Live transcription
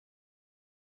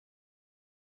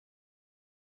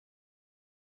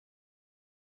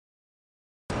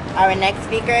Our next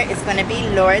speaker is going to be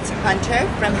Lourdes Hunter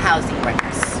from Housing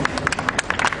Workers.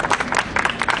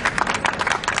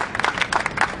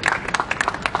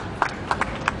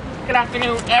 Good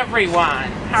afternoon,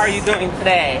 everyone. How are you doing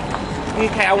today?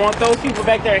 Okay, I want those people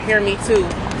back there to hear me too.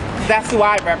 That's who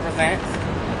I represent.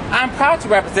 I'm proud to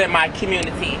represent my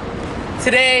community.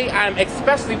 Today, I'm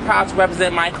especially proud to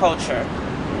represent my culture.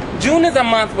 June is a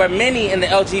month where many in the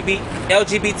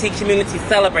LGBT community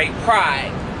celebrate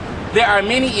Pride. There are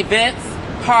many events,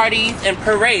 parties, and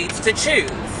parades to choose,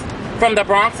 from the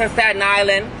Bronx and Staten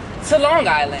Island to Long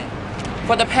Island.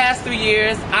 For the past 3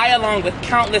 years, I, along with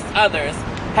countless others,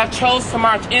 have chose to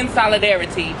march in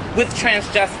solidarity with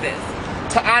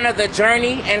transjustice to honor the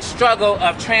journey and struggle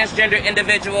of transgender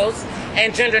individuals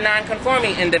and gender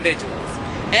nonconforming individuals,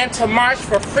 and to march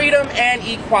for freedom and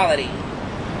equality.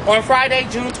 On Friday,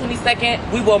 June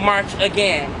 22nd, we will march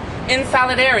again in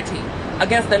solidarity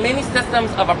against the many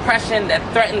systems of oppression that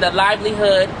threaten the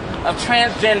livelihood of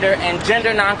transgender and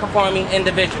gender nonconforming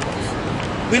individuals.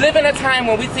 We live in a time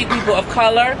when we see people of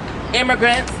color,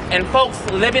 immigrants, and folks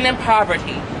living in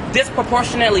poverty,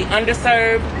 disproportionately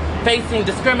underserved, facing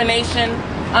discrimination,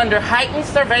 under heightened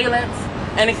surveillance,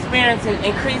 and experiencing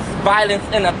increased violence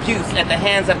and abuse at the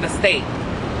hands of the state.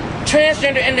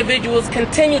 Transgender individuals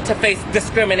continue to face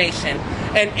discrimination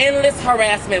and endless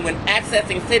harassment when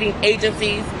accessing city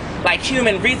agencies like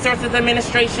Human Resources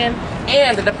Administration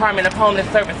and the Department of Homeless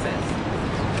Services.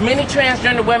 Many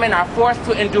transgender women are forced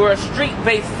to endure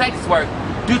street-based sex work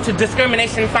due to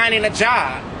discrimination finding a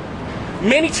job.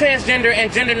 Many transgender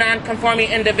and gender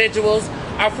non-conforming individuals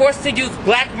are forced to use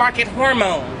black market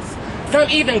hormones. Some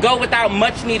even go without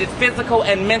much needed physical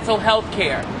and mental health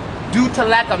care due to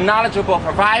lack of knowledgeable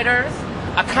providers,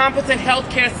 a competent health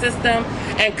care system,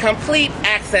 and complete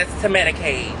access to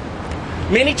Medicaid.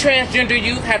 Many transgender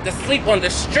youth have to sleep on the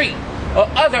street or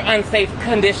other unsafe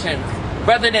conditions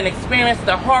rather than experience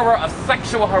the horror of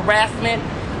sexual harassment,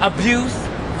 abuse,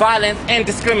 violence, and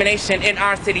discrimination in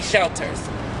our city shelters.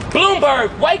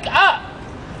 Bloomberg, wake up!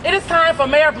 It is time for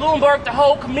Mayor Bloomberg to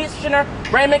hold Commissioner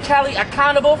Raymond Kelly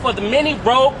accountable for the many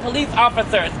rogue police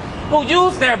officers who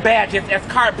use their badges as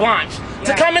carte blanche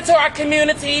to come into our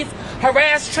communities,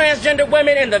 harass transgender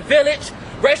women in the village,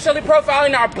 racially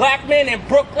profiling our black men in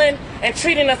Brooklyn, and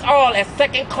treating us all as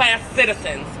second-class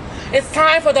citizens. It's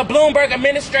time for the Bloomberg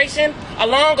administration,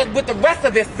 along with the rest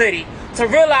of this city, to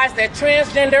realize that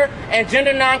transgender and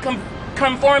gender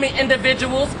non-conforming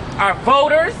individuals are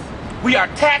voters, we are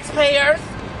taxpayers,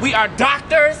 we are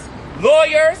doctors,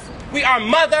 lawyers, we are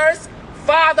mothers,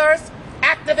 fathers,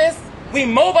 activists. We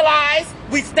mobilize,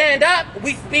 we stand up,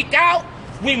 we speak out,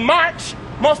 we march.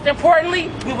 Most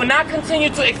importantly, we will not continue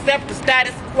to accept the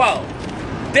status quo.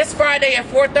 This Friday at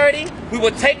 4:30, we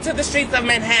will take to the streets of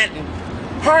Manhattan,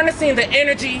 harnessing the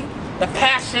energy, the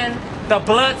passion, the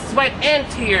blood, sweat, and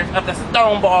tears of the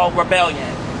Stonewall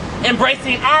Rebellion,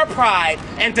 embracing our pride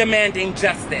and demanding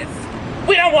justice.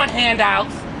 We don't want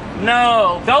handouts.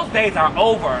 No, those days are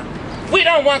over. We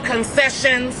don't want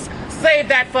concessions. Save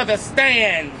that for the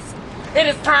stands. It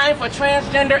is time for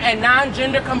transgender and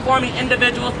non-gender conforming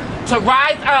individuals to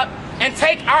rise up and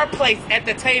take our place at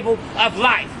the table of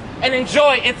life and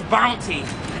enjoy its bounty.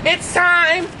 It's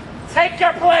time. Take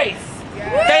your place.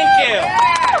 Thank you.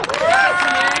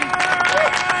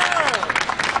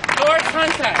 Lourdes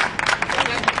Hunter.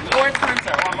 Lourdes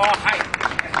Hunter on Law Heights.